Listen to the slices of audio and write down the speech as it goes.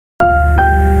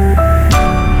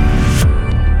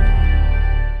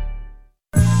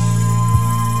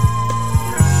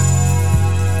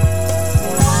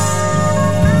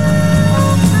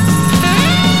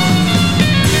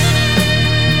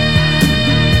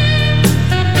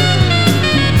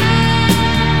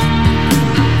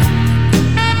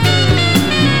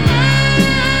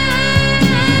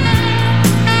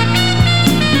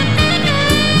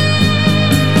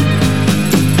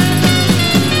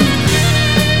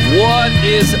What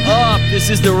is up? This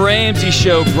is the Ramsey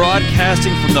Show,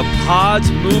 broadcasting from the Pods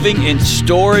Moving and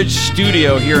Storage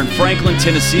Studio here in Franklin,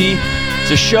 Tennessee.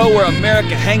 It's a show where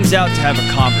America hangs out to have a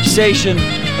conversation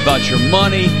about your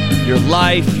money, your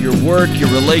life, your work, your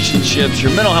relationships,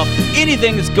 your mental health,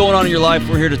 anything that's going on in your life.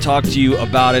 We're here to talk to you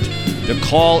about it. The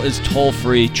call is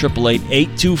toll-free,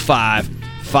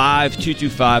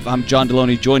 888-825-5225. I'm John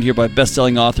Deloney, joined here by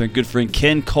best-selling author and good friend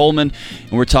Ken Coleman,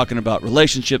 and we're talking about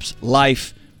relationships,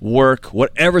 life, work,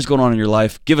 whatever's going on in your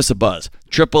life. Give us a buzz.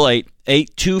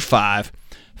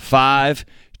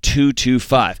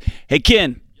 888-825-5225. Hey,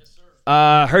 Ken.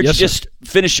 Heard you just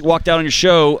walked out on your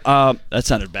show. That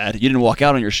sounded bad. You didn't walk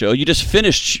out on your show. You just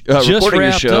finished recording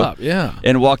your show. Up, yeah.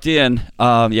 And walked in.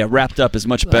 Wrapped up is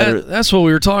much better. That's what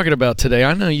we were talking about today.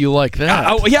 I know you like that.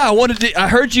 I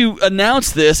heard you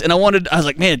announce this, and I was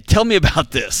like, man, tell me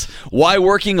about this. Why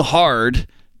working hard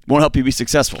won't help you be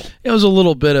successful? It was a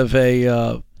little bit of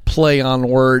a play on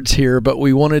words here, but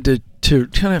we wanted to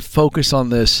kind of focus on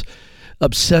this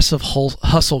obsessive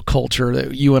hustle culture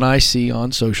that you and I see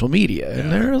on social media.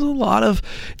 And there's a lot of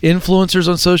influencers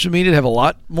on social media that have a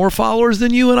lot more followers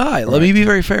than you and I. Let me be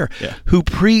very fair. Yeah. Who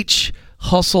preach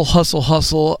hustle, hustle,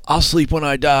 hustle. I'll sleep when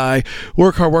I die.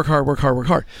 Work hard, work hard, work hard, work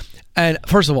hard. And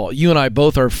first of all, you and I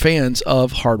both are fans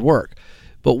of hard work.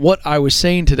 But what I was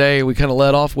saying today, we kind of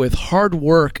led off with hard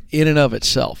work in and of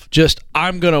itself. Just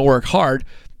I'm going to work hard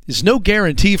is no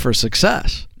guarantee for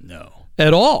success. No.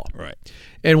 At all. Right.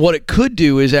 And what it could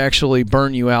do is actually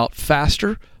burn you out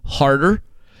faster, harder,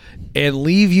 and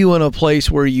leave you in a place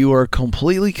where you are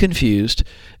completely confused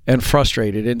and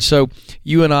frustrated. And so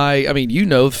you and I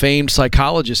famed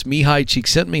psychologist Mihai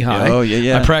Csikszentmihalyi. Oh,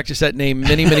 yeah. I practiced that name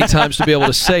many, many times to be able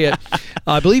to say it.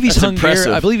 I believe he's Hungarian.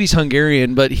 I believe he's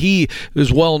Hungarian, but he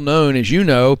is well known, as you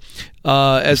know,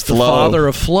 as the father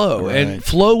of flow. Right. And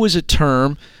flow is a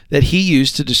term that he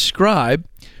used to describe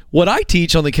what I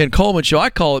teach on the Ken Coleman Show. I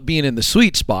call it being in the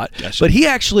sweet spot. Gotcha. But he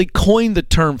actually coined the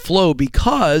term flow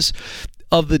because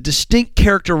of the distinct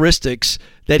characteristics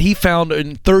that he found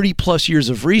in 30 plus years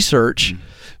of research,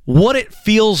 what it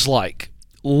feels like,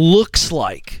 looks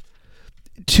like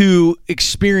to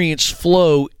experience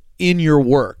flow in your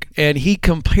work. And he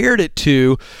compared it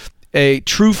to a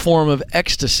true form of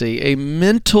ecstasy, a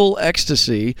mental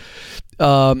ecstasy.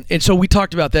 And so we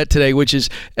talked about that today,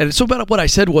 and so about what I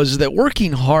said was that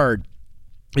working hard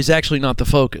is actually not the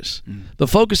focus. The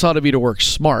focus ought to be to work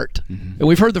smart. And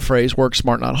we've heard the phrase, work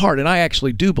smart, not hard. And I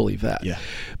actually do believe that. Yeah.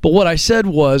 But what I said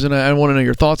was, and I want to know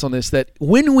your thoughts on this, that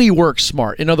when we work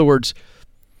smart, in other words,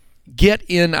 get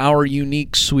in our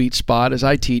unique sweet spot, as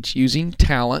I teach, using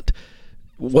talent,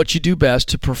 what you do best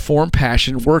to perform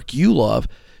passion, work you love,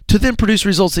 to then produce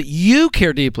results that you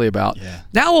care deeply about. Yeah.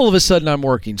 Now all of a sudden I'm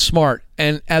working smart,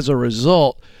 and as a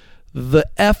result, the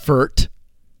effort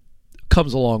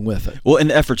comes along with it. Well, and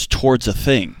the effort's towards a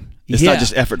thing. It's not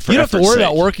just effort for effort's sake. You don't have to worry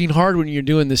about working hard when you're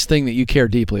doing this thing that you care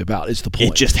deeply about, is the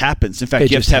point. It just happens. In fact,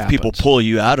 you have to have people pull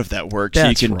you out of that work so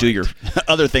you can do your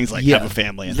other things like have a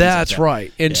family. And that's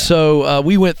right. And so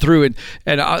we went through,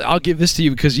 and I'll give this to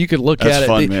you because you can look at it.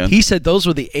 Fun, man. He said those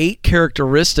were the 8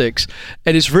 characteristics,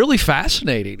 and it's really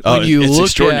fascinating when you it's look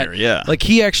extraordinary, at like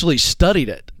he actually studied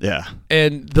it. Yeah.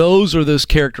 And those are those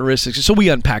characteristics. So we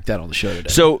unpacked that on the show today.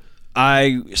 So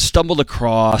I stumbled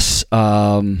across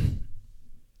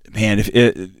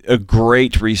a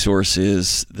great resource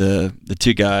is the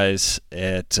two guys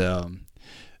at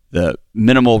the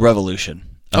Minimal Revolution.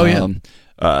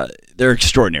 They're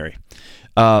extraordinary. Is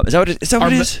that what it is?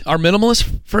 Our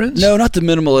minimalist friends? No, not the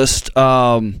minimalist.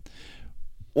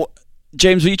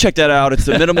 James, will you check that out? It's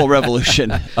the Minimal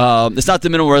Revolution. It's not the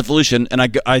Minimal Revolution, and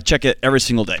I check it every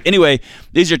single day. Anyway,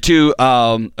 these are two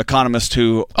economists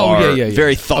who are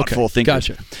very thoughtful thinkers.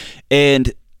 Gotcha.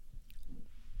 And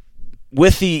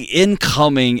with the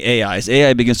incoming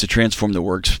AI begins to transform the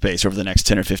workspace over the next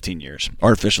 10 or 15 years,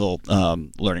 artificial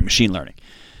learning, machine learning.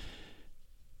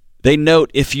 They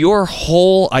note if your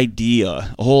whole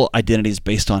identity is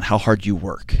based on how hard you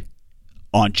work,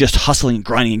 on just hustling and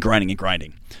grinding,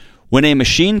 when a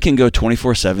machine can go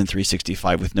 24/7,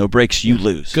 365 with no breaks, you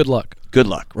lose. Good luck,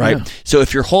 right? Yeah. So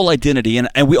if your whole identity, and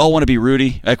we all want to be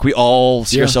Rudy, like we all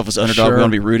see ourselves as underdog, we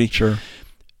want to be Rudy. Sure.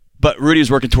 But Rudy was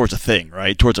working towards a thing,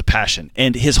 right? Towards a passion.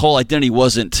 And his whole identity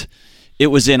wasn't, it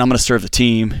was in, I'm going to serve the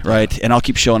team, right? And I'll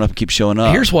keep showing up and keep showing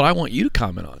up. Here's what I want you to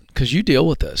comment on, because you deal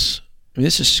with this. I mean,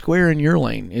 this is square in your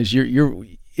lane, is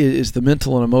the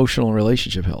mental and emotional and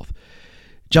relationship health.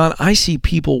 John, I see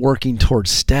people working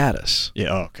towards status.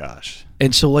 Yeah, oh gosh.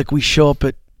 And so like we show up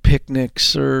at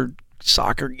picnics or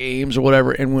soccer games or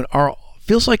whatever, and when our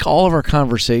feels like all of our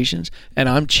conversations, and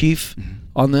I'm chief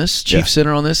on this, chief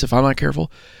center on this, if I'm not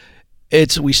careful,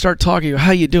 we start talking,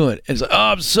 how you doing? And it's like, oh,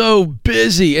 I'm so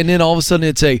busy. And then all of a sudden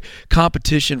it's a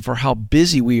competition for how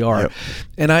busy we are. Yep.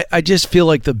 And I just feel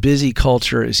like the busy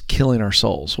culture is killing our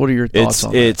souls. What are your thoughts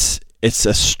on that? It's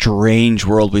a strange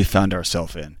world we found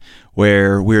ourselves in,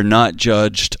 where we're not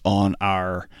judged on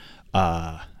our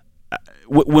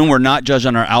when we're not judged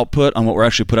on our output, on what we're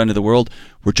actually put into the world,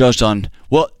 we're judged on,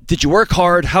 well, did you work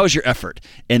hard? How was your effort?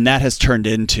 And that has turned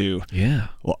into,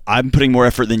 well, I'm putting more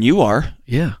effort than you are.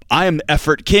 Yeah. I am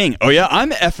effort king. Oh, yeah,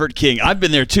 I'm effort king. I've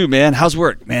been there too, man. How's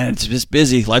work? Man, it's just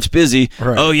busy. Life's busy.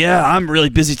 Right. Oh, yeah, I'm really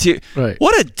busy too. Right.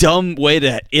 What a dumb way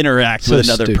to interact with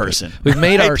another person. We've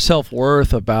made our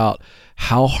self-worth about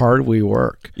how hard we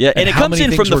work. Yeah, and it comes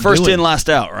in from the first in, last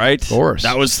out, right? Of course.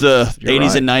 That was the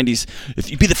 80s and 90s. If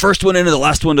you be the first one in or the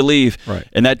last one to leave. Right.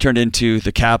 And that turned into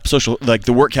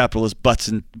the work capital is butts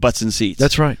and seats.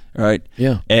 That's right. Right?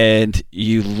 Yeah. And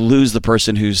you lose the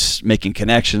person who's making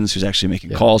connections, who's actually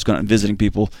making calls, going out and visiting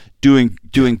people, doing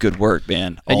good work,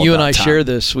 man. And you and I share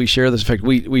this. We share this. In fact,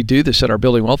 we do this at our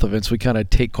Building Wealth events. We kind of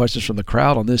take questions from the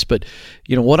crowd on this. But,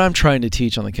 what I'm trying to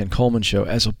teach on the Ken Coleman Show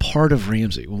as a part of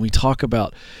Ramsey, when we talk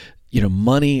about,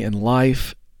 money and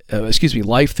life,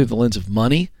 life through the lens of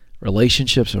money,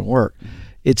 relationships, and work,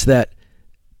 it's that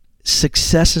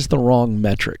success is the wrong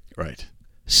metric. Right.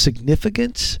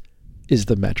 Significance is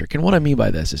the metric. And what I mean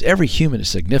by this is every human is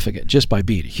significant just by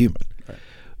being a human. Right.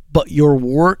 But your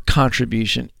work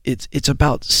contribution, it's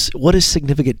about what is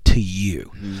significant to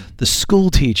you. The school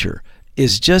teacher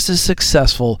is just as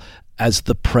successful as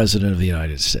the president of the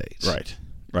United States. Right.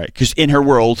 Right. Because in her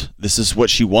world, this is what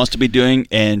she wants to be doing,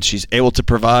 and she's able to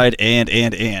provide and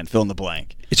fill in the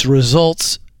blank. It's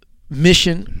results,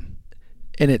 mission,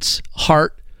 and it's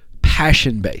heart,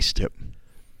 passion-based. Yep.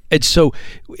 And so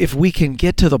if we can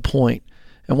get to the point,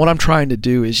 and what I'm trying to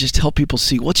do is just help people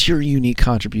see what's your unique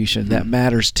contribution that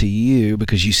matters to you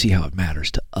because you see how it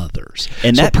matters to others.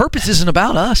 And so that purpose isn't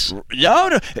about us.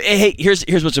 No. Hey, here's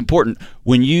what's important.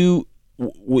 When you're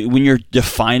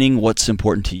defining what's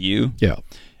important to you,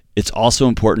 it's also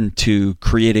important to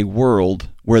create a world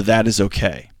where that is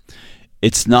okay.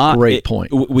 It's not great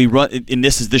point. We run, and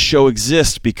this show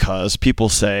exists because people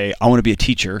say, I want to be a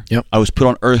teacher. Yep. I was put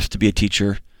on earth to be a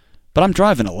teacher, but I'm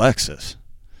driving a Lexus.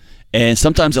 And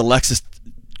sometimes a Lexus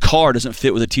car doesn't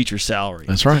fit with a teacher's salary.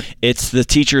 That's right. It's the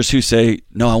teachers who say,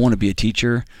 no, I want to be a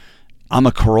teacher. I'm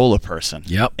a Corolla person.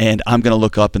 Yep. And I'm going to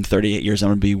look up in 38 years, I'm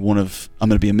going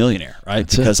to be a millionaire, right?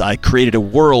 Because I created a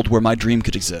world where my dream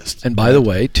could exist. And by the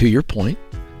way, to your point,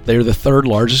 they're the third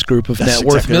largest group of net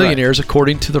worth millionaires,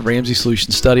 according to the Ramsey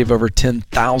Solutions study of over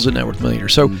 10,000 net worth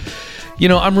millionaires. So,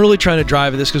 I'm really trying to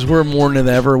drive this because we're more than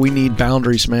ever. We need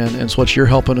boundaries, man. And it's what you're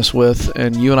helping us with.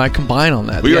 And you and I combine on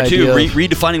that. We are too.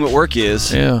 Redefining what work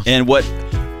is. Yeah. And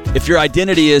if your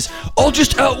identity is, I'll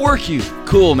just outwork you.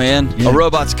 Cool, man. Yeah. A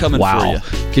robot's coming for you.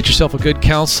 Get yourself a good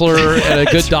counselor and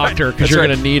a good doctor because you're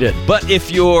going to need it. But if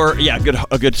you're,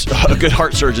 a good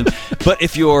heart surgeon. But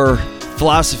if your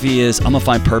philosophy is, I'm going to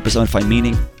find purpose, I'm going to find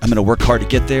meaning, I'm going to work hard to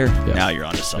get there, now you're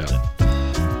onto something. Yeah.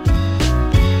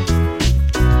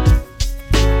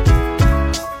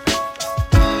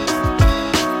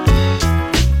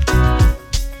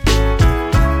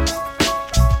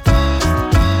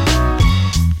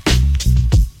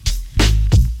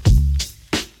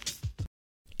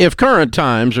 If current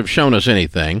times have shown us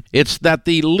anything, it's that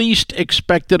the least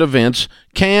expected events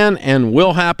can and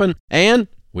will happen, and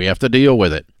we have to deal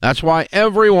with it. That's why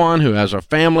everyone who has a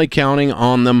family counting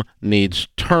on them needs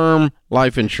term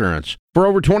life insurance. For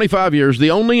over 25 years,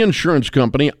 the only insurance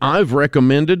company I've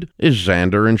recommended is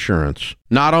Zander Insurance.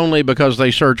 Not only because they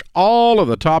search all of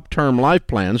the top term life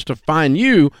plans to find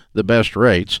you the best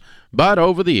rates, but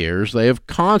over the years, they have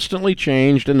constantly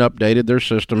changed and updated their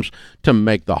systems to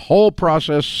make the whole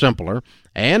process simpler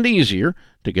and easier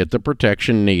to get the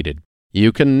protection needed.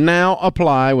 You can now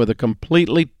apply with a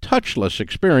completely touchless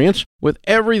experience, with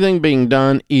everything being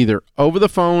done either over the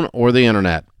phone or the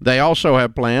internet. They also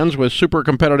have plans with super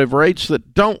competitive rates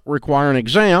that don't require an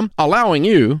exam, allowing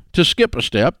you to skip a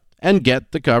step and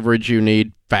get the coverage you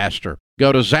need faster.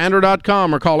 Go to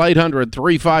Zander.com or call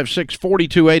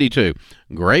 800-356-4282.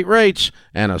 Great rates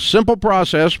and a simple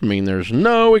process mean there's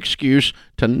no excuse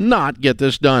to not get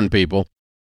this done, people.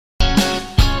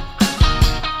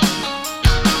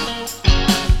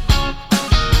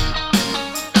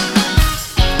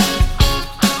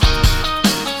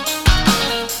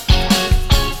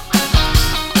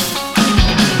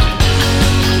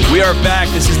 We are back.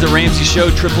 This is the Ramsey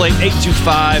Show,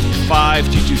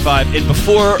 888-825-5225. And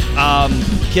before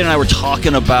Ken and I were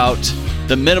talking about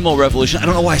the minimal revolution. I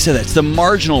don't know why I said that. It's the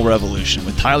marginal revolution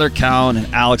with Tyler Cowen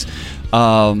and Alex.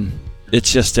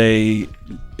 It's just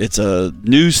it's a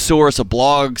news source, a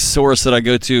blog source that I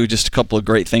go to. Just a couple of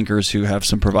great thinkers who have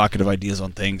some provocative ideas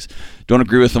on things. Don't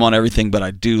agree with them on everything, but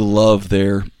I do love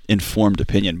their informed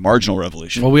opinion. Marginal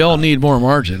revolution. Well, we all need more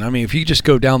margin. I mean, if you just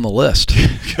go down the list.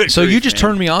 So you just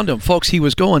turned me on to him, folks. He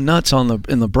was going nuts in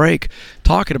the break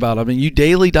talking about him. I mean, you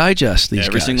daily digest these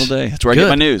every guys. single day. That's where I get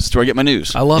my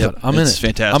news. I love it. I'm in it. It's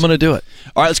fantastic. I'm going to do it.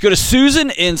 All right, let's go to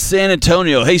Susan in San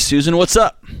Antonio. Hey, Susan, what's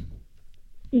up?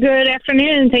 Good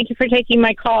afternoon. Thank you for taking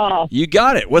my call. You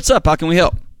got it. What's up? How can we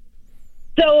help?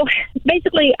 So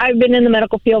basically, I've been in the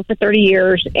medical field for 30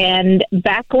 years, and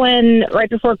back right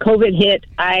before COVID hit,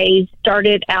 I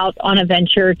started out on a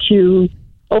venture to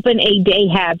open a day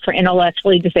hab for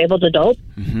intellectually disabled adults.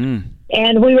 Mm-hmm.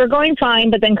 And we were going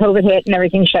fine, but then COVID hit and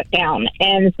everything shut down.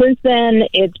 And since then,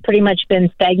 it's pretty much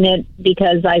been stagnant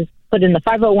because I've put in the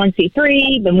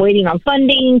 501c3, been waiting on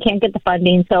funding, can't get the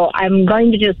funding. So I'm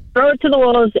going to just throw it to the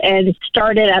wolves and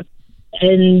start it up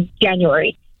in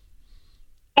January.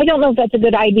 I don't know if that's a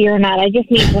good idea or not. I just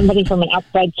need somebody from an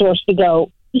outside source to go,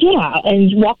 yeah,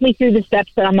 and walk me through the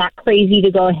steps that I'm not crazy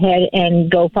to go ahead and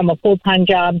go from a full-time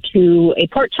job to a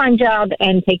part-time job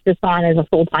and take this on as a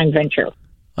full-time venture.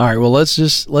 All right, well,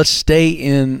 let's stay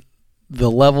in the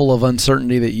level of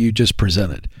uncertainty that you just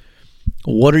presented.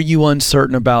 What are you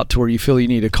uncertain about to where you feel you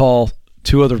need to call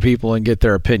two other people and get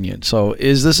their opinion? So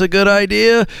is this a good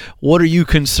idea? What are you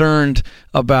concerned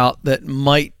about that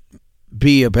might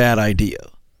be a bad idea?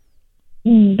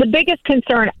 The biggest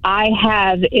concern I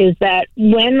have is that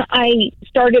when I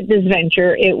started this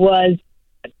venture, it was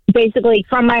basically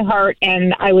from my heart,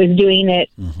 and I was doing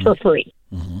it for free,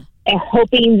 and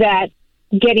hoping that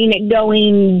getting it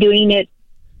going, doing it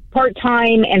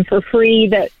part-time and for free,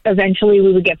 that eventually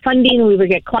we would get funding, we would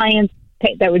get clients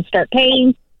that would start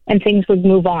paying, and things would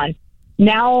move on.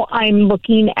 Now I'm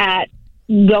looking at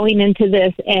going into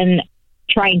this and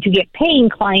trying to get paying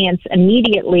clients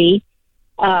immediately,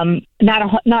 not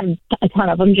a ton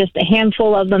of them, just a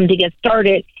handful of them to get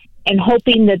started, and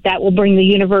hoping that will bring the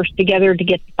universe together to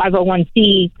get the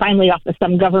 501c finally off of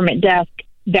some government desk,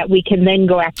 that we can then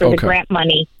go after the grant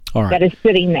money that is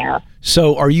sitting there.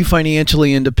 So are you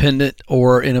financially independent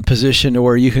or in a position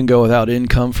where you can go without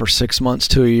income for 6 months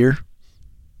to a year?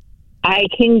 I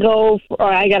can go,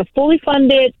 I got a fully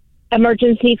funded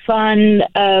emergency fund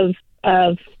of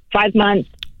 5 months.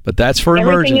 But that's for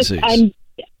emergencies.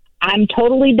 I'm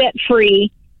totally debt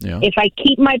free. Yeah. If I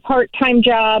keep my part-time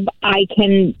job, I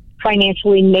can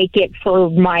financially make it for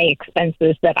my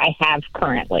expenses that I have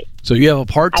currently. So you have a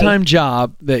part-time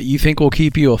job that you think will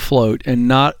keep you afloat and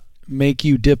not make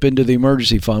you dip into the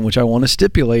emergency fund, which I want to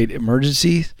stipulate,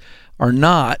 emergency funds are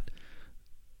not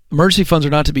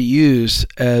to be used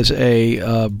as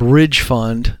a bridge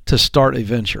fund to start a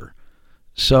venture.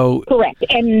 So correct.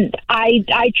 And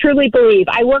I truly believe,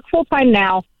 I work full-time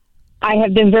now. I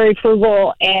have been very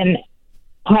frugal and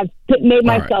have made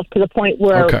myself to the point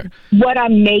where what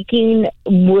I'm making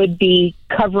would be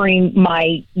covering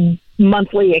my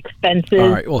monthly expenses. All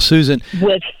right. Well, Susan,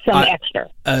 with some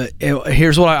extra.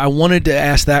 Here's what I wanted to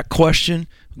ask that question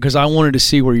because I wanted to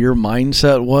see where your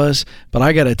mindset was. But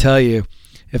I got to tell you,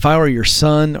 if I were your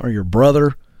son or your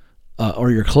brother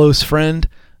or your close friend,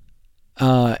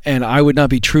 and I would not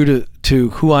be true to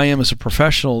who I am as a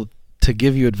professional to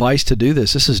give you advice to do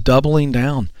this. This is doubling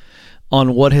down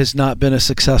on what has not been a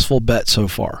successful bet so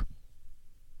far.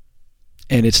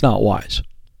 And it's not wise.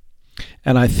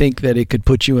 And I think that it could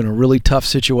put you in a really tough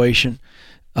situation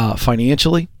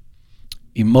financially,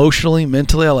 emotionally,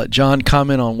 mentally. I'll let John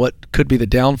comment on what could be the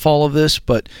downfall of this.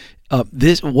 But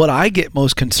what I get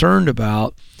most concerned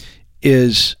about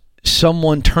is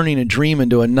someone turning a dream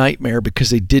into a nightmare because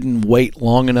they didn't wait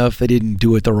long enough. They didn't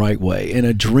do it the right way. And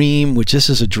a dream, which this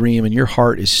is a dream, and your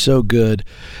heart is so good,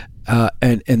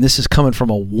 and this is coming from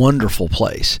a wonderful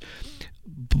place.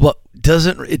 But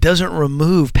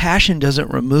passion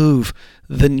doesn't remove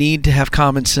the need to have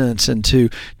common sense and to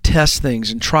test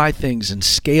things and try things and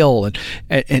scale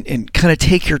and kind of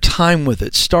take your time with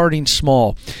it, starting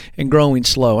small and growing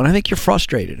slow. And I think you're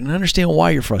frustrated, and I understand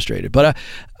why you're frustrated. But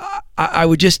I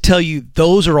would just tell you,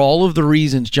 those are all of the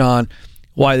reasons, John,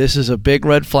 why this is a big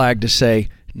red flag to say,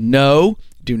 no,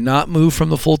 do not move from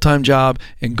the full-time job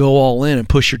and go all in and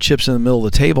push your chips in the middle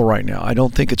of the table right now. I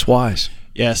don't think it's wise.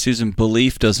 Yeah, Susan,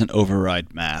 belief doesn't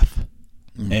override math.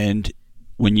 Mm-hmm. And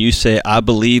when you say, I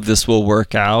believe this will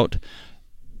work out,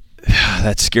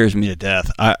 that scares me to death.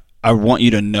 I want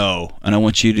you to know, and I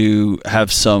want you to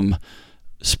have some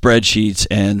spreadsheets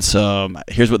and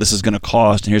here's what this is going to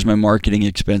cost, and here's my marketing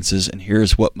expenses, and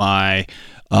here's what my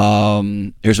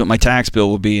Here's what my tax bill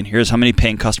will be, and here's how many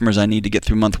paying customers I need to get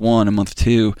through month 1 and month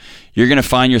 2, you're going to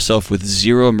find yourself with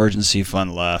zero emergency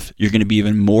fund left. You're going to be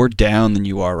even more down than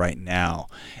you are right now.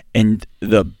 And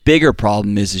the bigger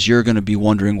problem is you're going to be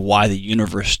wondering why the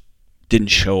universe didn't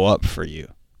show up for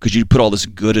you, because you put all this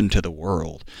good into the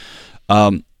world.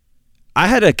 I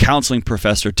had a counseling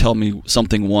professor tell me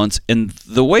something once, and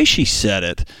the way she said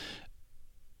it,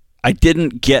 I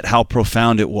didn't get how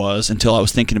profound it was until I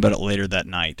was thinking about it later that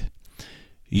night.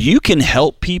 You can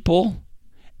help people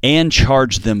and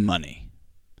charge them money.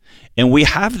 And we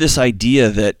have this idea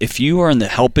that if you are in the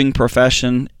helping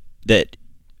profession, that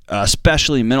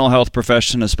especially mental health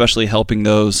profession, especially helping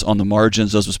those on the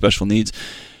margins, those with special needs,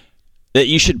 that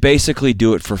you should basically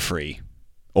do it for free,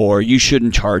 or you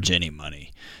shouldn't charge any money.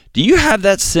 Do you have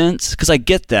that sense? Because I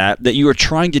get that you are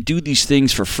trying to do these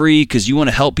things for free because you want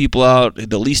to help people out,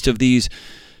 the least of these.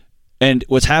 And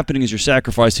what's happening is you're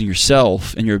sacrificing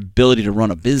yourself and your ability to run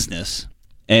a business,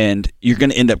 and you're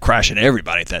going to end up crashing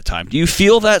everybody at that time. Do you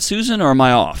feel that, Susan, or am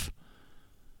I off?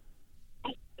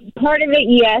 Part of it,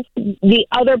 yes. The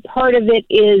other part of it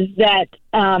is that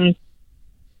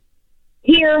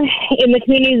here in the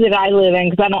communities that I live in,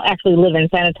 because I don't actually live in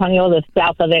San Antonio, the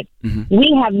south of it,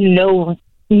 we have no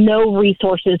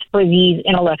resources for these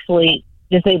intellectually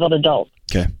disabled adults.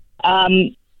 Okay.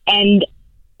 And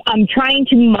I'm trying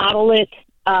to model it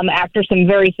after some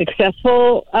very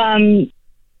successful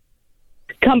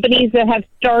companies that have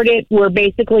started, where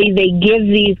basically they give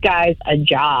these guys a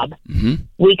job.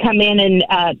 We come in and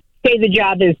say the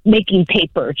job is making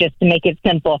paper, just to make it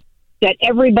simple, that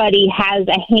everybody has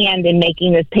a hand in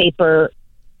making this paper,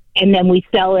 and then we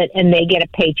sell it and they get a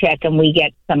paycheck and we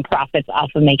get some profits off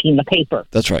of making the paper.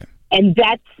 That's right. And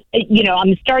that's,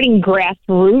 I'm starting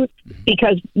grassroots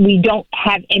because we don't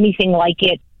have anything like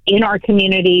it in our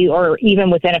community or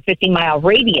even within a 50-mile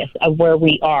radius of where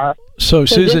we are. So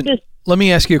Susan, let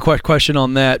me ask you a quick question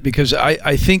on that, because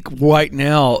I think right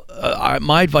now,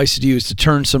 my advice to you is to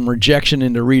turn some rejection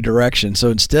into redirection. So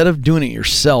instead of doing it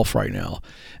yourself right now,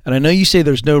 and I know you say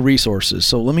there's no resources,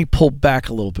 so let me pull back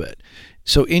a little bit.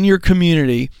 So in your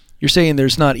community, you're saying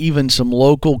there's not even some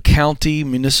local county,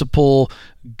 municipal,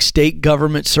 state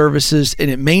government services,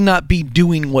 and it may not be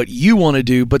doing what you want to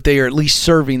do, but they are at least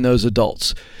serving those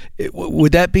adults.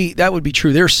 That would be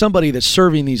true? There's somebody that's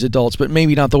serving these adults, but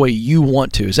maybe not the way you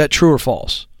want to. Is that true or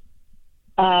false?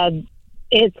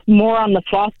 It's more on the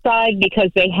false side,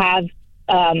 because they have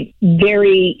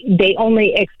they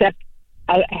only accept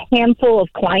a handful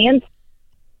of clients,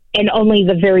 and only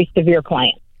the very severe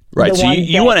clients. Right, so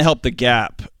you want to help the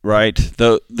gap, right?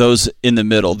 Those in the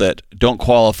middle that don't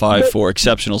qualify for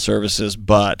exceptional services,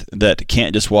 but that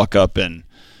can't just walk up and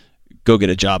go get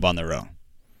a job on their own.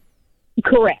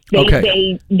 Correct.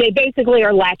 They basically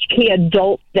are latchkey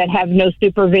adults that have no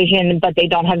supervision, but they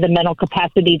don't have the mental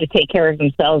capacity to take care of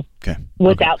themselves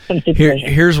without some supervision.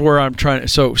 Here's where I'm trying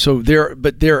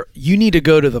to. You need to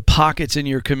go to the pockets in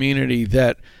your community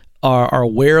that are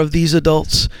aware of these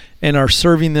adults and are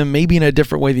serving them maybe in a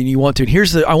different way than you want to.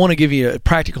 And I want to give you a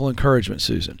practical encouragement,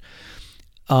 Susan.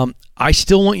 I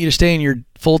still want you to stay in your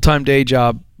full-time day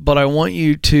job, but I want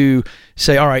you to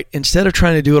say, all right, instead of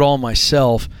trying to do it all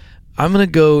myself, I'm going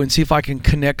to go and see if I can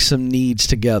connect some needs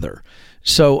together.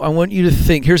 So I want you to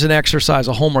think, here's an exercise,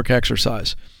 a homework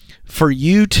exercise, for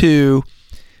you to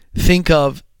think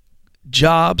of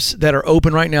jobs that are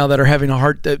open right now that are having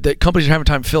that companies are having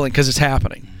time filling because it's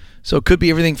happening. So it could be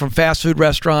everything from fast food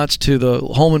restaurants to the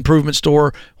home improvement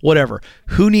store, whatever.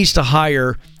 Who needs to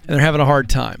hire and they're having a hard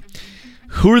time?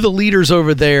 Who are the leaders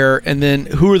over there, and then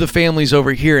who are the families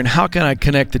over here, and how can I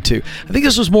connect the two? I think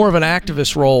this was more of an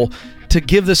activist role to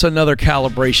give this another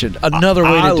calibration, another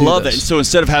way to do this. I love it. So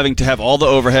instead of having to have all the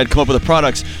overhead, come up with the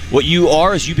products, what you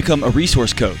are is you become a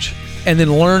resource coach. And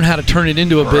then learn how to turn it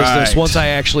into a business once I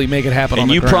actually make it happen on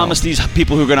the ground. And you promise these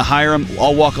people who are going to hire them,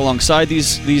 I'll walk alongside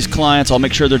these clients, I'll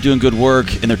make sure they're doing good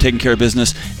work and they're taking care of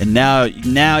business. And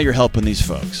now you're helping these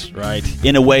folks, right?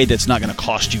 In a way that's not going to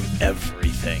cost you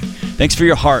everything. Thanks for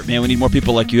your heart, man. We need more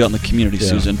people like you out in the community,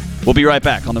 Susan. We'll be right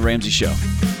back on The Ramsey Show.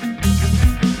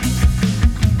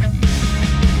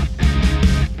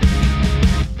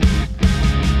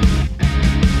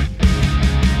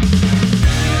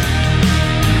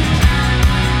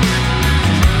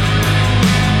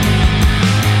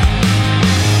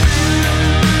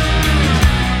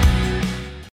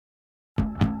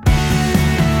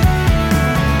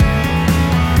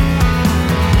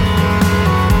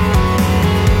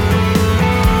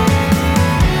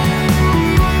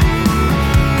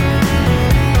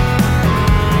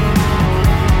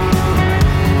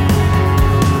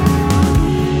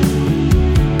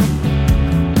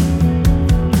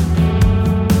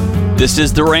 This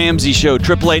is The Ramsey Show,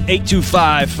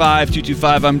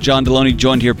 888-825-5225. I'm John Deloney,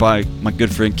 joined here by my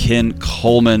good friend Ken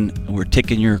Coleman. We're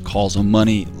taking your calls on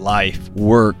money, life,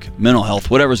 work, mental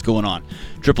health, whatever's going on.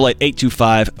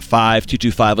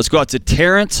 888-825-5225. Let's go out to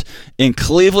Terrence in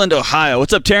Cleveland, Ohio.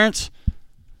 What's up, Terrence?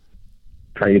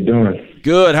 How you doing?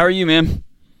 Good. How are you, man?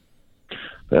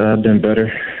 I've been better.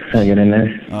 Hanging in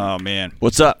there. Oh, man.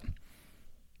 What's up?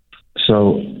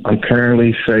 So I'm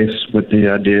currently faced with the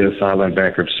idea of filing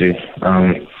bankruptcy.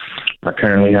 I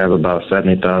currently have about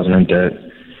 $70,000 in debt.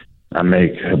 I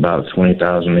make about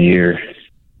 $20,000 a year.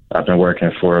 I've been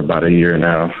working for about a year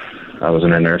now. I was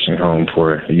in a nursing home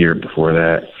for a year before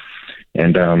that.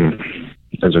 And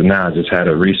as of now, I just had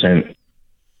a recent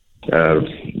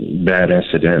bad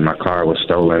incident. My car was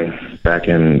stolen back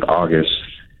in August.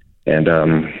 And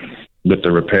with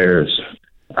the repairs,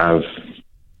 I've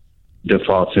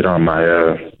defaulted on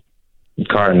my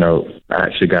car note. I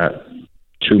actually got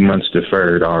 2 months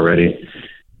deferred already,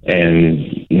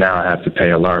 and now I have to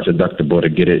pay a large deductible to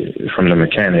get it from the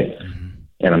mechanic.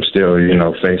 And I'm still,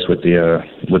 faced with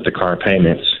the car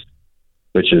payments,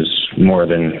 which is more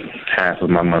than half of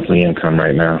my monthly income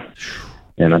right now.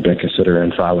 And I've been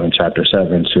considering filing Chapter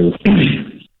 7 to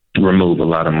remove a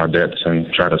lot of my debts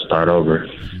and try to start over,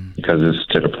 because it's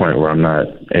to the point where I'm not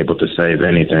able to save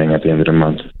anything at the end of the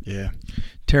month. Yeah.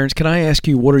 Terrence, can I ask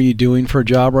you, what are you doing for a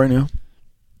job right now?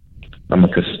 I'm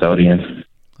a custodian.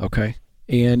 Okay.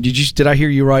 And did I hear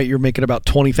you right? You're making about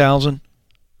 $20,000?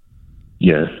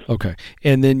 Yeah. Okay.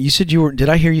 And then you said did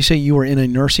I hear you say you were in a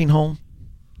nursing home?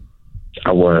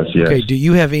 I was, yes. Okay. Do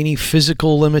you have any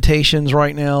physical limitations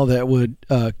right now that would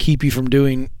keep you from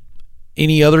doing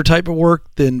any other type of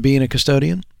work than being a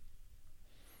custodian?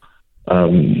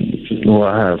 Well,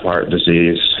 I have heart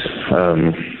disease,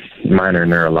 minor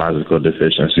neurological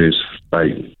deficiencies.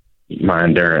 Like, my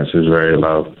endurance is very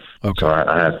low. Okay. So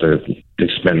I have to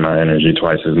expend my energy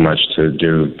twice as much to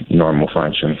do normal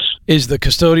functions. Is the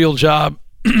custodial job,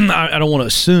 I don't want to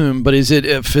assume, but is it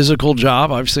a physical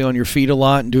job, obviously on your feet a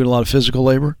lot and doing a lot of physical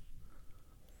labor?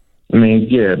 I mean,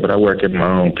 yeah, but I work at my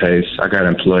own pace. I got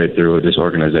employed through this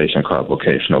organization called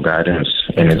Vocational Guidance,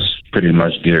 and it's pretty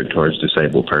much geared towards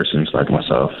disabled persons like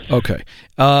myself. Okay.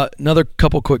 Another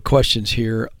couple quick questions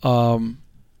here. How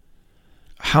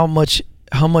much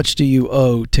do you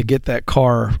owe to get that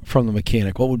car from the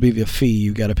mechanic? What would be the fee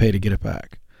you got to pay to get it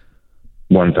back?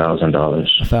 $1,000.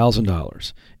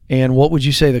 $1,000. And what would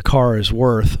you say the car is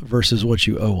worth versus what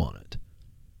you owe on it?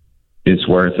 It's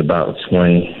worth about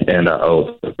 $20,000, and I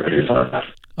owe $35,000.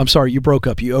 I'm sorry, you broke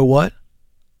up. You owe what?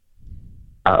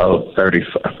 I owe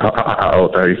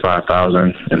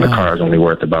 $35,000, and the car is only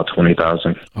worth about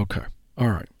 $20,000. Okay. All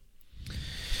right.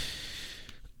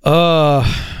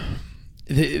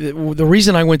 The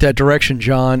reason I went that direction,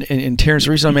 John, and Terrence,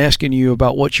 the reason I'm asking you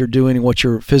about what you're doing and what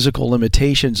your physical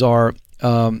limitations are,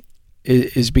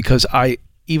 is because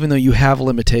even though you have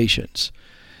limitations,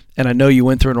 and I know you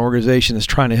went through an organization that's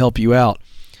trying to help you out,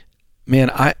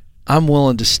 man, I'm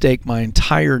willing to stake my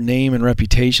entire name and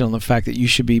reputation on the fact that you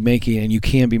should be making, and you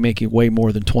can be making, way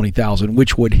more than $20,000,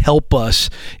 which would help us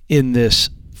in this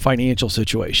financial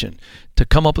situation. To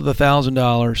come up with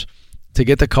 $1,000 to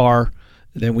get the car,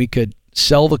 then we could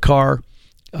sell the car,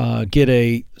 get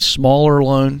a smaller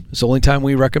loan. It's the only time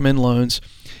we recommend loans,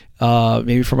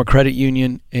 maybe from a credit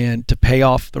union, and to pay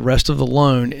off the rest of the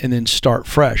loan and then start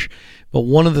fresh. But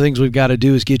one of the things we've got to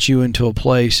do is get you into a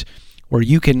place where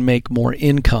you can make more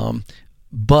income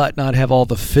but not have all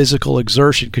the physical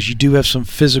exertion, because you do have some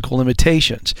physical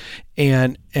limitations.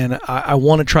 And I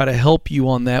want to try to help you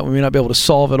on that. We may not be able to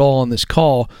solve it all on this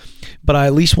call, but I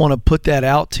at least want to put that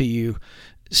out to you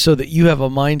so that you have a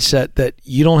mindset that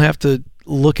you don't have to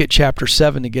look at Chapter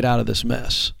 7 to get out of this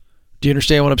mess. Do you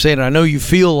understand what I'm saying? And I know you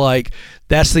feel like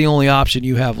that's the only option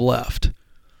you have left.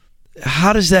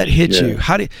 How does that hit you?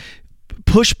 How do you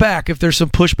push back if there's some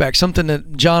pushback, something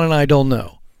that John and I don't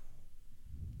know?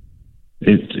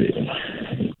 It's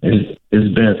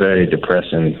been very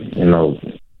depressing,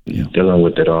 dealing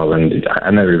with it all. And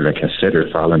I never even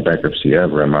considered filing bankruptcy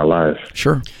ever in my life.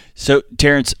 Sure. So,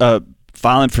 Terrence,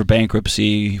 filing for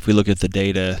bankruptcy, if we look at the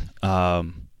data,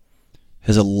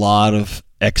 has a lot of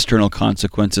external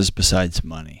consequences besides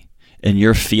money. And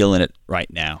you're feeling it right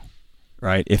now,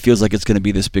 right? It feels like it's going to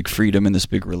be this big freedom and this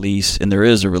big release, and there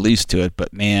is a release to it,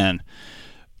 but man,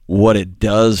 what it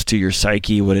does to your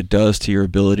psyche, what it does to your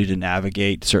ability to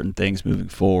navigate certain things moving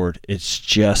forward, it's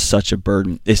just such a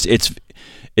burden. It's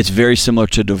very similar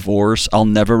to divorce. I'll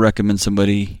never recommend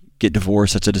somebody get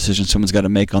divorced. That's a decision someone's got to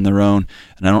make on their own,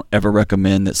 and I don't ever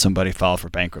recommend that somebody file for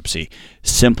bankruptcy,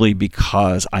 simply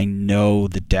because I know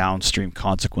the downstream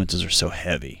consequences are so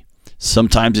heavy.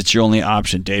 Sometimes it's your only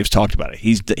option. Dave's talked about it.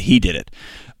 He did it.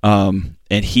 And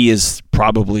he is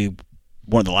probably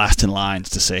one of the last in lines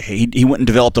to say, hey, he went and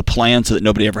developed a plan so that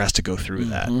nobody ever has to go through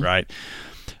that, right?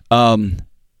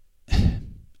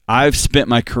 I've spent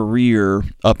my career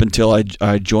up until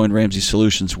I joined Ramsey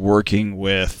Solutions working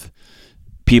with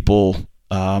people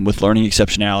with learning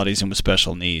exceptionalities and with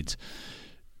special needs.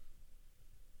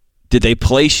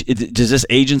 Does this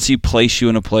agency place you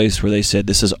in a place where they said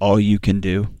this is all you can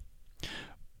do?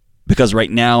 Because right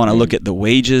now, when I look at the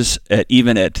wages,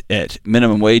 even at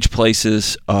minimum wage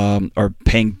places, are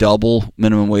paying double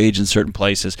minimum wage in certain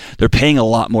places. They're paying a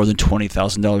lot more than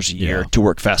 $20,000 a year to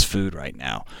work fast food right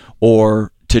now,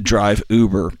 or to drive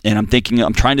Uber. And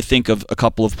I'm trying to think of a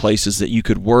couple of places that you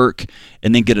could work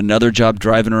and then get another job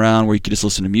driving around where you could just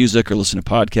listen to music or listen to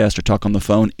podcasts or talk on the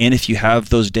phone. And if you have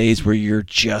those days where you're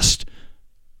just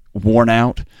worn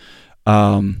out,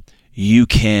 you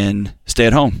can stay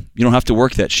at home. You don't have to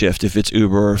work that shift if it's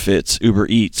Uber or if it's Uber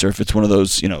Eats or if it's one of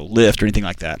those, Lyft or anything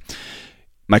like that.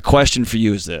 My question for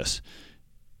you is this.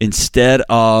 Instead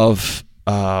of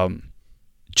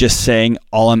just saying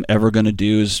all I'm ever going to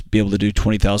do is be able to do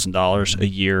 $20,000 a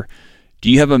year, do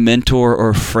you have a mentor or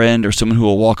a friend or someone who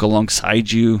will walk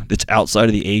alongside you that's outside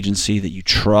of the agency that you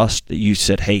trust, that you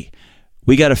said, hey,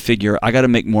 I got to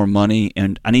make more money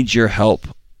and I need your help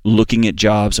looking at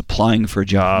jobs, applying for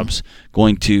jobs,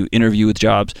 going to interview with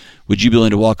jobs? Would you be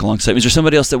willing to walk alongside? Is there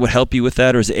somebody else that would help you with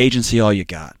that, or is the agency all you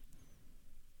got?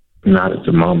 Not at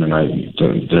the moment.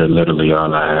 They're literally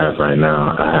all I have right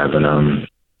now. I haven't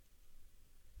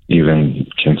even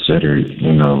considered,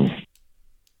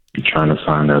 trying to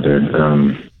find other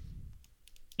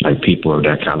people of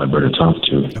that caliber to talk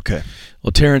to. Okay.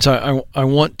 Well, Terrence, I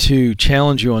want to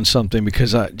challenge you on something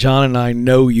because John and I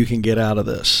know you can get out of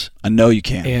this. I know you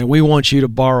can. And we want you to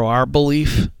borrow our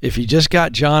belief. If you just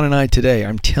got John and I today,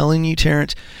 I'm telling you,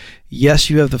 Terrence, yes,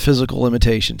 you have the physical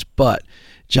limitations, but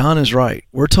John is right.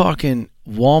 We're talking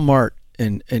Walmart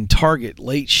and Target,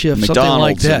 late shift,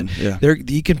 McDonald's, something like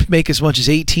that. You can make as much as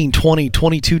 $18, $20,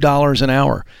 $22 an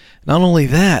hour. Not only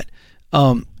that,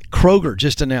 Kroger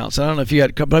just announced, I don't know if you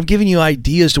had, but I'm giving you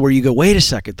ideas to where you go, wait a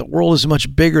second, the world is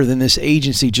much bigger than this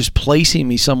agency just placing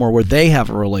me somewhere where they have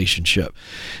a relationship,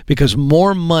 because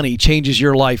more money changes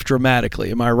your life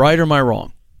dramatically. Am I right or am I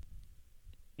wrong?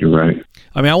 You're right.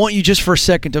 I mean, I want you just for a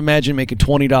second to imagine making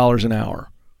 $20 an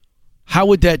hour. How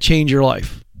would that change your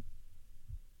life?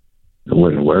 I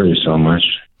wouldn't worry so much.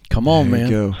 Come on,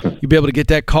 man. You'd be able to get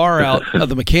that car out of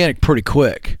the mechanic pretty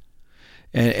quick.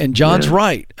 And John's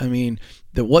right. I mean,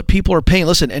 that what people are paying.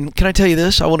 Listen, and can I tell you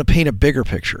this? I want to paint a bigger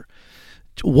picture.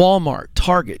 Walmart,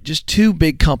 Target, just two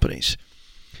big companies.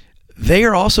 They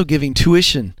are also giving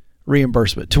tuition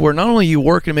reimbursement to where not only you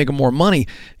work and make more money,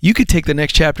 you could take the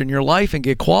next chapter in your life and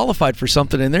get qualified for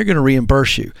something and they're going to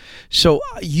reimburse you. So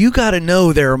you got to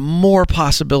know there are more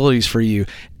possibilities for you,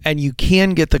 and you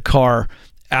can get the car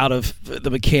out of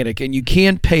the mechanic and you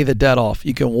can pay the debt off.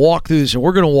 You can walk through this, and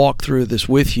we're going to walk through this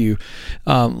with you.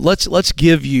 Let's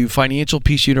give you Financial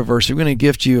Peace University. We're going to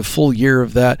gift you a full year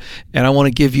of that, and I want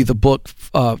to give you the book,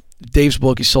 Dave's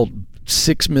book. He sold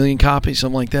 6 million copies,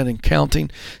 something like that, and counting.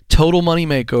 Total Money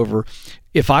Makeover.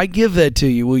 If I give that to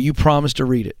you, will you promise to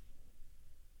read it?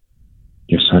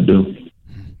 Yes, I do.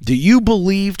 Do you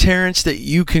believe, Terrence, that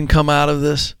you can come out of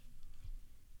this?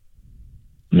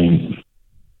 I mean,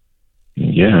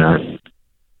 yeah,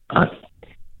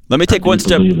 let me take one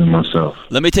step. Believe in myself.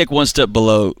 Let me take one step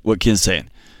below what Ken's saying.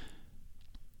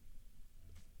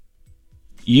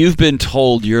 You've been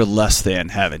told you're less than,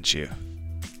 haven't you?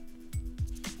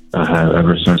 I have,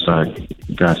 ever since I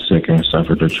got sick and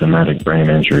suffered a traumatic brain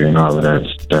injury and all of that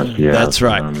stuff. Yeah, that's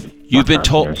right. You've been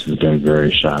told. Has been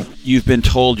very shocked. You've been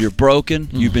told you're broken.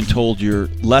 You've been told you're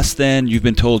less than. You've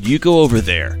been told you go over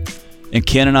there. And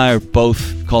Ken and I are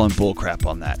both calling bullcrap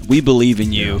on that. We believe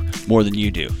in you more than you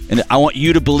do. And I want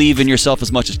you to believe in yourself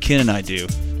as much as Ken and I do.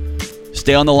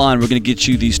 Stay on the line. We're going to get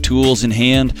you these tools in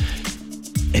hand.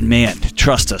 And man,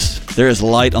 trust us, there is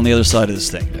light on the other side of this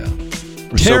thing. Yeah.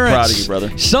 We're Terrence, so proud of you,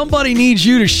 brother. Somebody needs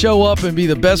you to show up and be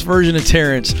the best version of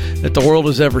Terrence that the world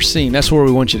has ever seen. That's where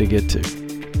we want you to get to.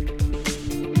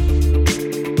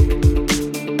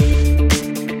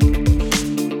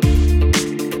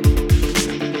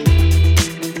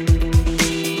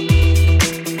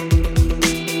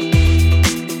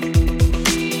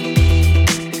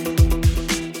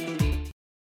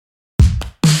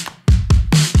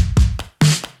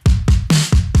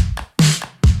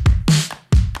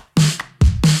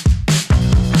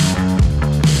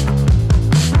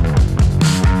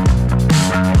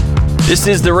 This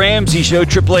is the Ramsey Show,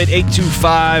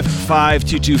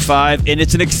 888-825-5225, and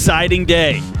it's an exciting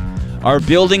day. Our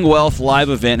Building Wealth live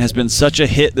event has been such a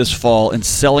hit this fall and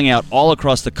selling out all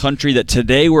across the country that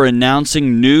today we're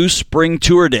announcing new spring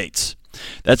tour dates.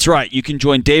 That's right. You can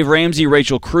join Dave Ramsey,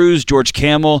 Rachel Cruz, George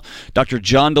Camel, Dr.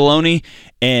 John Deloney,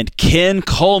 and Ken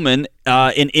Coleman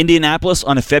in Indianapolis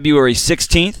on February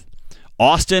 16th,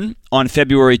 Austin on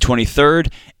February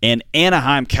 23rd, and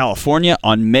Anaheim, California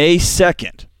on May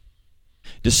 2nd.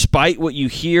 Despite what you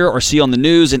hear or see on the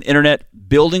news and internet,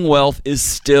 building wealth is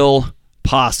still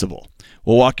possible.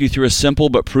 We'll walk you through a simple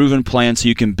but proven plan so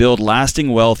you can build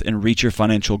lasting wealth and reach your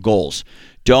financial goals.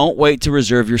 Don't wait to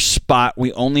reserve your spot.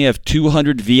 We only have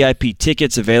 200 VIP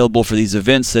tickets available for these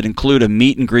events that include a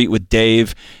meet and greet with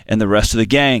Dave and the rest of the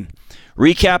gang.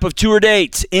 Recap of tour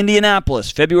dates: Indianapolis,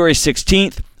 February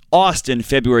 16th, Austin,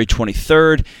 February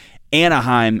 23rd,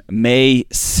 Anaheim, May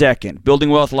 2nd. Building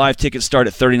Wealth live tickets start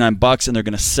at $39 and they're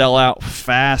going to sell out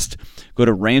fast. Go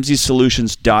to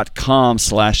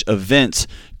RamseySolutions.com/events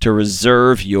to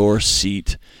reserve your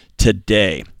seat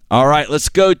today. All right, let's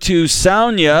go to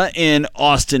Sonia in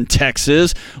Austin,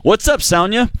 Texas. What's up,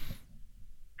 Sonia?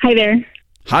 Hi there.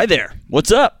 Hi there.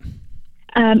 What's up?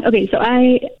 Okay, so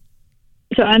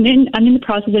I'm in the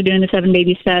process of doing the 7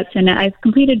 baby steps, and I've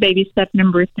completed baby step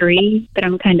number 3, but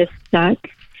I'm kind of stuck.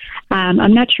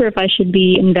 I'm not sure if I should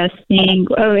be investing.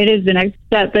 Oh, it is the next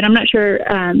step, but I'm not sure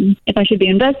if I should be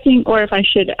investing or if I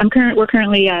should. We're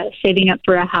currently saving up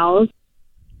for a house,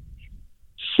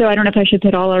 so I don't know if I should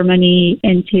put all our money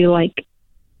into like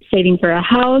saving for a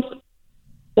house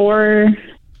or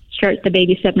start the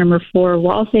baby step number 4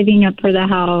 while saving up for the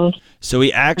house. So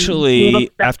we actually,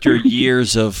 after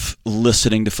years of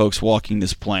listening to folks walking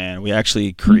this plan, we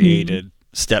actually created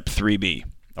step 3B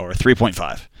or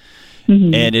 3.5.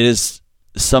 And it is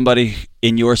somebody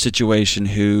in your situation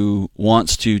who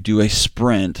wants to do a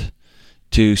sprint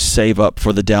to save up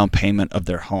for the down payment of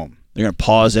their home. They're going to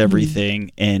pause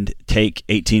everything and take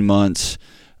 18 months,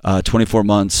 24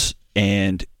 months,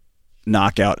 and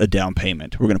knock out a down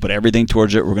payment. We're going to put everything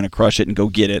towards it. We're going to crush it and go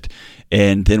get it.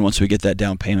 And then once we get that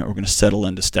down payment, we're going to settle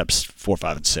into steps 4,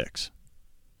 5, and 6.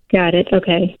 Got it.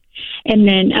 Okay. And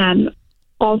then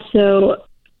also,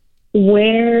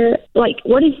 what's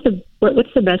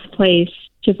the best place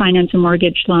to finance a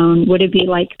mortgage loan? Would it be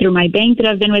like through my bank that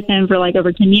I've been with them for like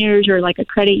over 10 years or like a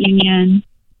credit union?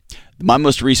 My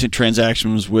most recent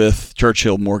transaction was with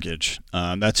Churchill Mortgage.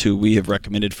 That's who we have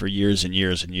recommended for years and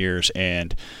years and years.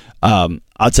 And I'll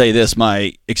tell you this,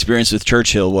 my experience with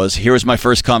Churchill was, here was my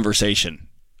first conversation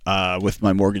with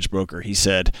my mortgage broker. He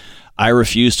said, I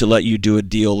refuse to let you do a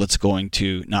deal that's going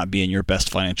to not be in your best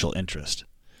financial interest.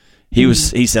 He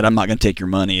said, I'm not going to take your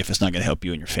money if it's not going to help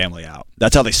you and your family out.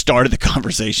 That's how they started the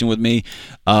conversation with me.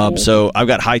 So I've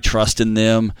got high trust in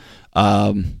them.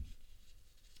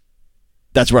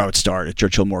 That's where I would start, at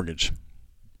Churchill Mortgage.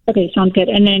 Okay, sounds good.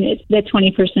 And then that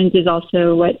 20% is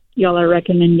also what y'all are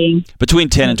recommending? Between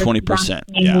 10 and 20%.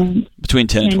 Yeah. Between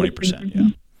 10 and 20%. Yeah.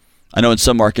 I know in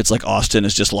some markets like Austin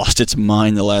has just lost its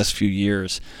mind the last few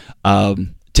years.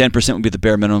 10% would be the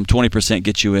bare minimum. 20%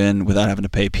 gets you in without having to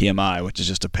pay PMI, which is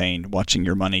just a pain, watching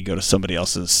your money go to somebody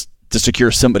else's, to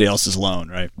secure somebody else's loan,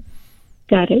 right?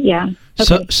 Got it, yeah. Okay.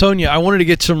 So, Sonia, I wanted to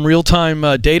get some real-time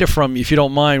data from you, if you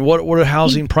don't mind. What are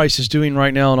housing prices doing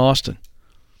right now in Austin?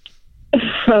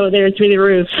 Oh, they're through the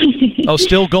roof. Oh,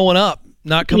 still going up,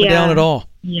 not coming down at all?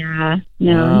 Yeah,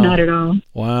 no, not at all.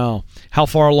 Wow. How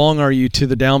far along are you to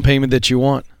the down payment that you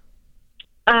want?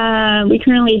 We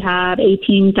currently have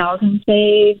 $18,000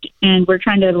 saved, and we're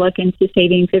trying to look into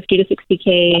saving $50,000 to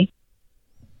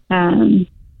 $60,000.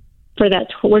 For that,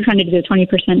 we're trying to do a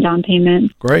 20% down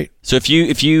payment. Great. So if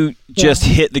you just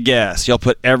hit the gas, y'all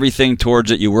put everything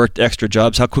towards it, you worked extra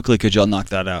jobs, how quickly could y'all knock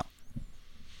that out?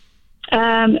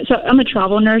 So I'm a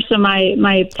travel nurse, so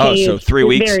my pay so 3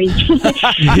 weeks? varies.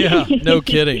 Yeah, no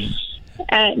kidding.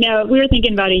 No, we were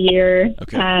thinking about a year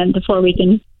before we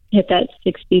can hit that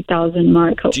 60,000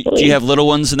 mark, hopefully. Do you have little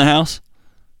ones in the house?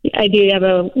 I do have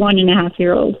a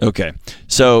 1.5-year-old. Okay.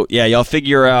 So, yeah, y'all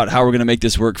figure out how we're going to make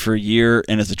this work for a year,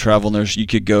 and as a travel nurse, you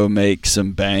could go make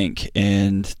some bank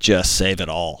and just save it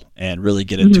all and really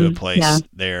get into a place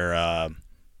there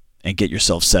and get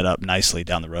yourself set up nicely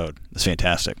down the road. That's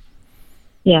fantastic.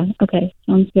 Yeah, okay.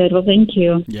 Sounds good. Well, thank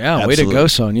you. Yeah, Absolutely. Way to go,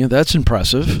 Sonia. That's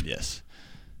impressive. Yes.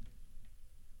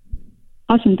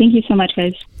 Awesome. Thank you so much,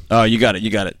 guys. Oh, you got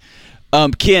it.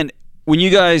 Ken, when you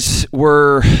guys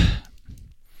were...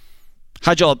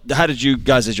 How did you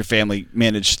guys as your family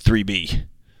manage 3B?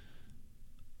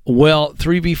 Well,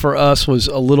 3B for us was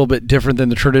a little bit different than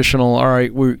the traditional. All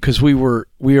right, because we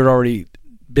had already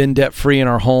been debt-free in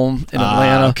our home in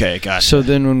Atlanta. Okay, gotcha. So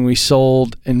then when we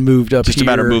sold and moved up Just a here,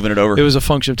 matter of moving it over. It was a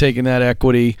function of taking that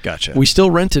equity. Gotcha. We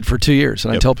still rented for 2 years,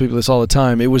 and I tell people this all the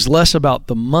time. It was less about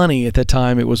the money at that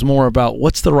time. It was more about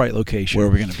what's the right location. Where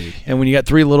are we going to be? And when you got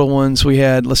 3 little ones, we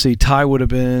had, let's see, Ty would have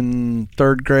been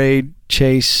 3rd grade,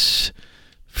 Chase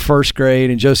 1st grade,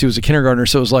 and Josie was a kindergartner.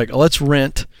 So it was like, let's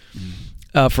rent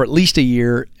for at least a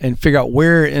year and figure out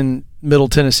where in Middle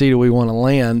Tennessee do we want to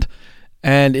land.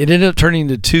 And it ended up turning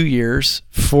into 2 years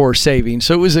for saving.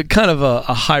 So it was a kind of a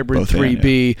hybrid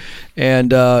 3B.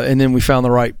 And then we found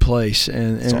the right place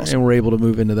and we're able to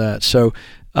move into that. So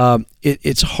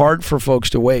it's hard for folks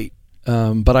to wait.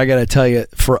 But I got to tell you,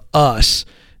 for us,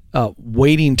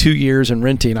 waiting 2 years and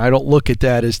renting, I don't look at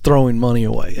that as throwing money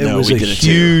away. It was a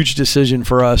huge decision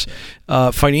for us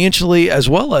financially, as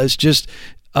well as just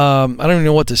I don't even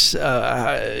know what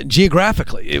to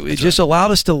geographically. It just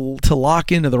allowed us to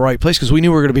lock into the right place because we knew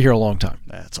we were going to be here a long time.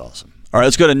 That's awesome. All right,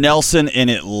 let's go to Nelson in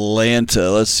Atlanta.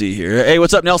 Let's see here. Hey,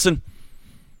 what's up, Nelson?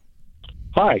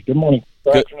 Hi, good morning.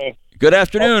 Good afternoon. Good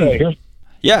afternoon. Okay,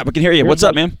 yeah, we can hear you. What's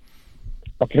up, man?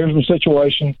 Okay, here's my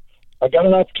situation. I got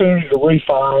an opportunity to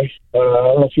refi. I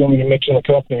don't know if you want me to mention the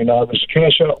company or not. It's a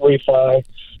cash out refi.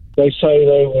 They say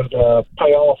they would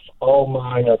pay off all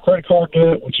my credit card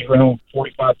debt, which is around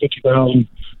 $45,000-$50,000.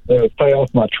 They would pay off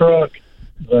my truck.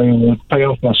 They would pay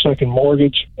off my second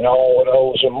mortgage, and all it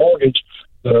owes in mortgage.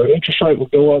 The interest rate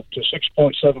would go up to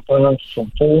 6.75 from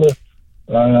 4.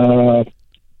 Let's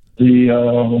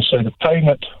say the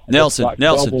payment. Nelson.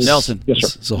 Yes, sir.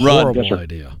 It's a horrible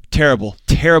idea.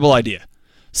 Terrible idea.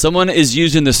 Someone is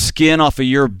using the skin off of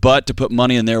your butt to put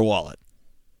money in their wallet.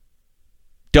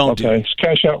 Don't do it. It's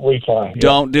cash out refi.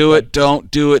 Don't do it.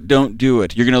 Don't do it. Don't do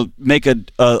it. You're going to make a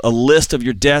list of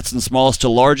your debts from smallest to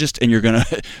largest, and you're going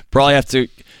to probably have to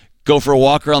go for a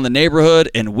walk around the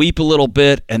neighborhood and weep a little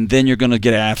bit, and then you're going to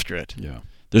get after it. Yeah.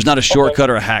 There's not a shortcut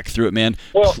or a hack through it, man.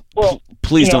 Well,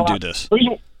 please don't do this.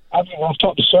 I've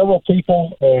talked to several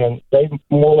people, and they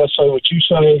more or less say what you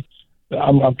say.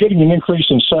 I'm getting an increase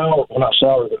in salary. Well, not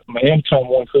salary, but my income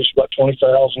will increase about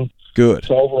 $20,000. Good.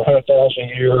 It's over $100,000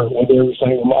 a year with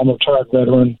everything. I'm a retired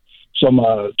veteran, so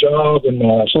my job and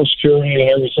Social Security and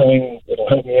everything, it'll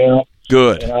help me out.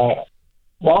 Good. Well,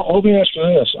 let me ask you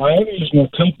this. I am using a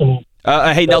company.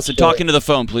 Hey, Nelson, talk into the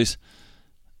phone, please.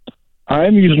 I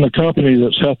am using a company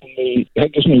that's helping me,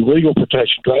 that gives me legal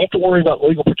protection. Do I have to worry about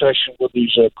legal protection with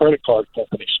these credit card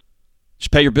companies?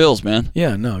 Just pay your bills, man.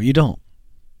 Yeah, no, you don't.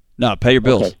 No, pay your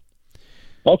bills.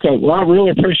 Okay. Well, I really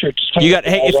appreciate this. You got.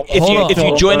 Hey, if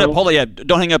you join up, hold on, yeah,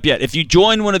 don't hang up yet. If you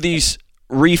join one of these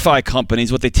refi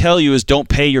companies, what they tell you is don't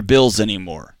pay your bills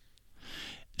anymore.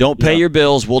 Don't pay your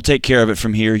bills. We'll take care of it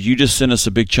from here. You just send us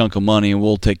a big chunk of money, and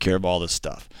we'll take care of all this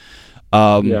stuff.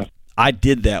 I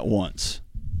did that once.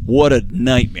 What a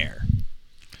nightmare!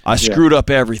 I screwed up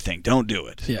everything. Don't do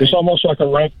it. Yeah. It's almost like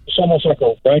a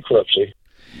bankruptcy.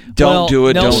 Don't do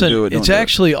it. Nelson, don't do it. It's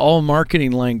actually all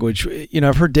marketing language. You know,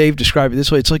 I've heard Dave describe it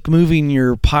this way. It's like moving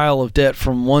your pile of debt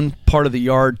from one part of the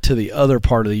yard to the other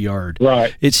part of the yard.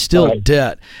 Right. It's still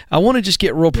debt. I want to just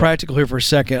get real practical here for a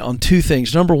second on two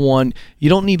things. Number one, you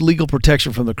don't need legal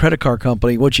protection from the credit card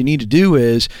company. What you need to do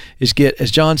is get,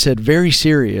 as John said, very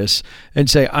serious and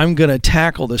say, I'm going to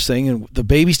tackle this thing, and the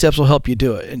baby steps will help you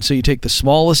do it. And so you take the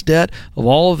smallest debt of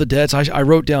all of the debts. I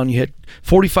wrote down you had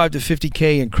 45 to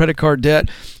 50K in credit card debt.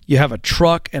 You have a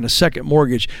truck and a second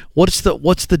mortgage. What's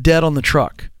the debt on the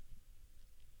truck?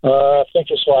 I think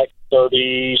it's like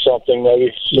 30 something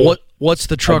maybe. So what's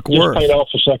the truck worth? Paid off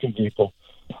the second vehicle.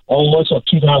 Oh, it's a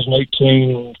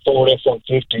 2018 Ford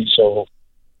F-150, so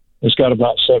it's got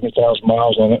about 70,000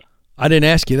 miles on it. I didn't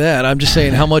ask you that. I'm just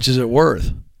saying, how much is it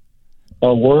worth?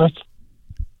 Worth?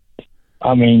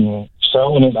 I mean,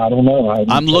 selling it, I don't know.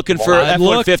 I'm looking for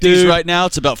F-150s right now.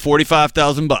 It's about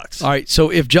 $45,000. All right, so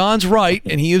if John's right,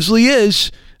 and he usually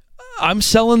is, I'm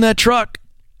selling that truck,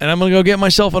 and I'm going to go get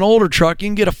myself an older truck. You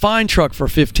can get a fine truck for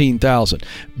 $15,000.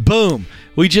 Boom.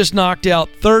 We just knocked out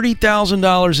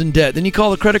 $30,000 in debt. Then you call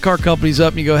the credit card companies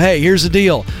up and you go, hey, here's the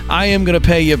deal. I am going to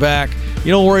pay you back.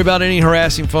 You don't worry about any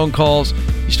harassing phone calls.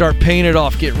 You start paying it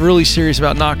off. Get really serious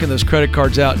about knocking those credit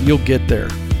cards out, and you'll get there.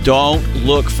 Don't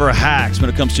look for hacks when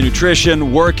it comes to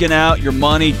nutrition, working out, your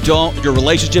money, your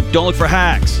relationship. Don't look for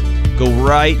hacks. Go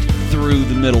right through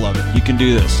the middle of it. You can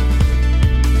do this.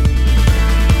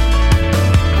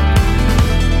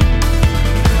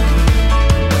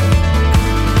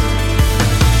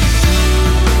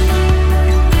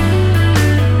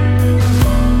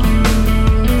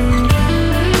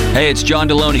 Hey, it's John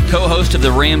Deloney, co-host of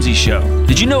The Ramsey Show.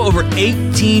 Did you know over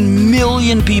 18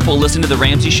 million people listen to The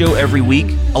Ramsey Show every week?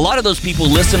 A lot of those people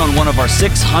listen on one of our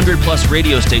 600-plus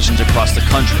radio stations across the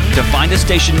country. To find a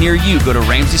station near you, go to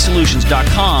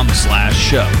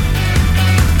RamseySolutions.com/show.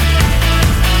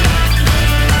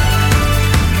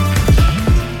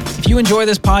 If you enjoy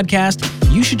this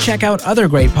podcast, you should check out other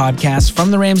great podcasts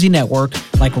from the Ramsey Network,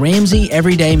 like Ramsey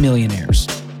Everyday Millionaires.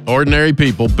 Ordinary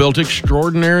people built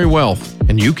extraordinary wealth,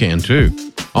 and you can too.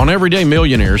 On Everyday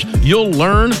Millionaires, you'll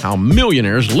learn how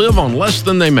millionaires live on less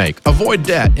than they make, avoid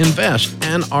debt, invest,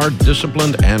 and are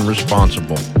disciplined and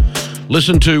responsible.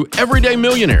 Listen to Everyday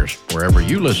Millionaires wherever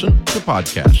you listen to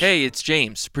podcasts. Hey, it's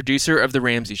James, producer of The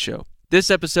Ramsey Show.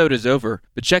 This episode is over,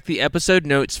 but check the episode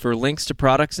notes for links to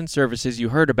products and services you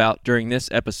heard about during this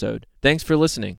episode. Thanks for listening.